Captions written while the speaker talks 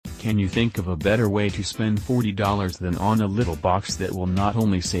Can you think of a better way to spend $40 than on a little box that will not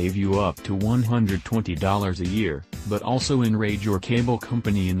only save you up to $120 a year, but also enrage your cable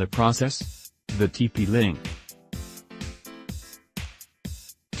company in the process? The TP-Link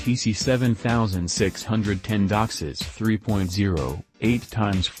TC-7610 DOCSIS 3.0,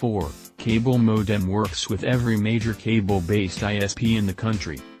 8x4, cable modem works with every major cable-based ISP in the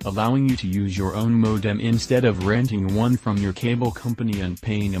country, allowing you to use your own modem instead of renting one from your cable company and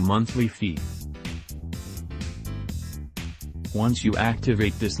paying a monthly fee. Once you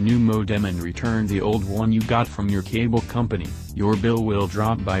activate this new modem and return the old one you got from your cable company, your bill will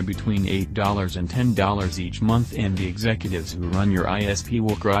drop by between $8 and $10 each month, and the executives who run your ISP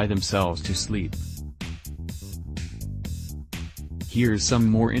will cry themselves to sleep. Here's some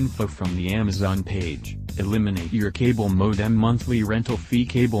more info from the Amazon page. Eliminate your cable modem monthly rental fee.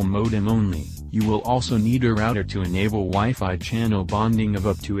 Cable modem only. You will also need a router to enable Wi-Fi channel bonding of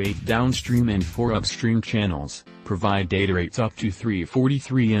up to 8 downstream and 4 upstream channels. Provide data rates up to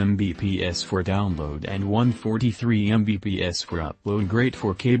 343 Mbps for download and 143 Mbps for upload. Great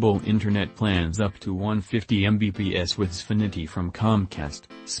for cable internet plans up to 150 Mbps with Xfinity from Comcast,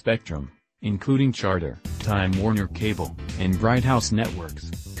 Spectrum, including Charter, Time Warner Cable, and Bright House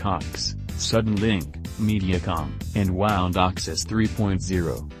Networks, Cox, Suddenlink, Mediacom, and WOW. DOCSIS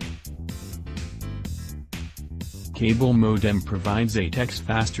 3.0 cable modem provides 8x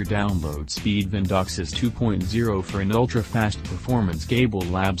faster download speed than DOCSIS 2.0 for an ultra-fast performance. Cable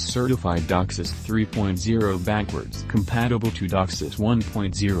Labs certified DOCSIS 3.0 backwards compatible to DOCSIS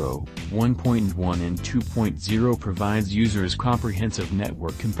 1.0, 1.1 and 2.0, provides users comprehensive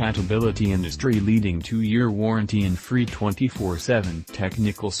network compatibility, industry-leading 2-year warranty and free 24/7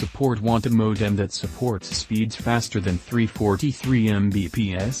 technical support. Want a modem that supports speeds faster than 343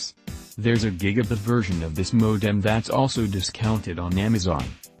 Mbps? There's a gigabit version of this modem that's also discounted on Amazon.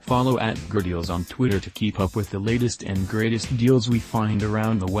 Follow @GrDeals on Twitter to keep up with the latest and greatest deals we find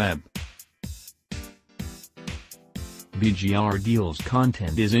around the web. BGR Deals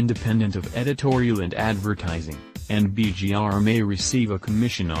content is independent of editorial and advertising, and BGR may receive a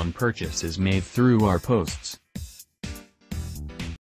commission on purchases made through our posts.